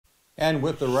And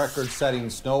with the record-setting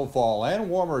snowfall and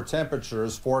warmer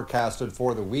temperatures forecasted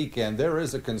for the weekend, there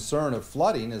is a concern of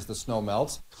flooding as the snow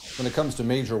melts. When it comes to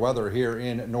major weather here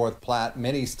in North Platte,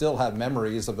 many still have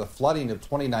memories of the flooding of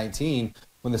 2019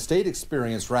 when the state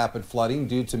experienced rapid flooding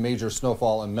due to major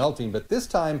snowfall and melting. But this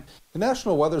time, the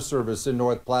National Weather Service in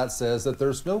North Platte says that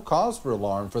there's no cause for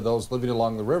alarm for those living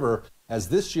along the river, as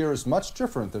this year is much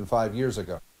different than 5 years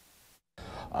ago.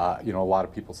 A lot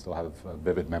of people still have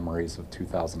vivid memories of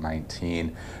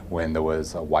 2019 when there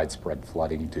was widespread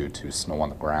flooding due to snow on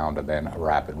the ground and then a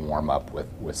rapid warm-up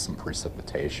with some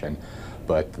precipitation.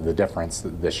 But the difference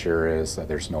this year is that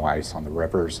there's no ice on the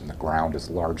rivers and the ground is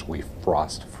largely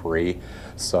frost-free.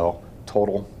 So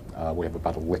total, we have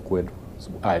about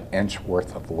an inch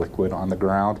worth of liquid on the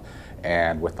ground.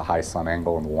 And with the high sun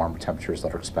angle and the warm temperatures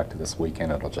that are expected this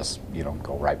weekend, it'll just,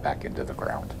 go right back into the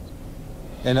ground.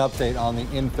 An update on the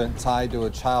infant tied to a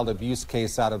child abuse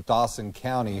case out of Dawson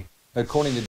County. According to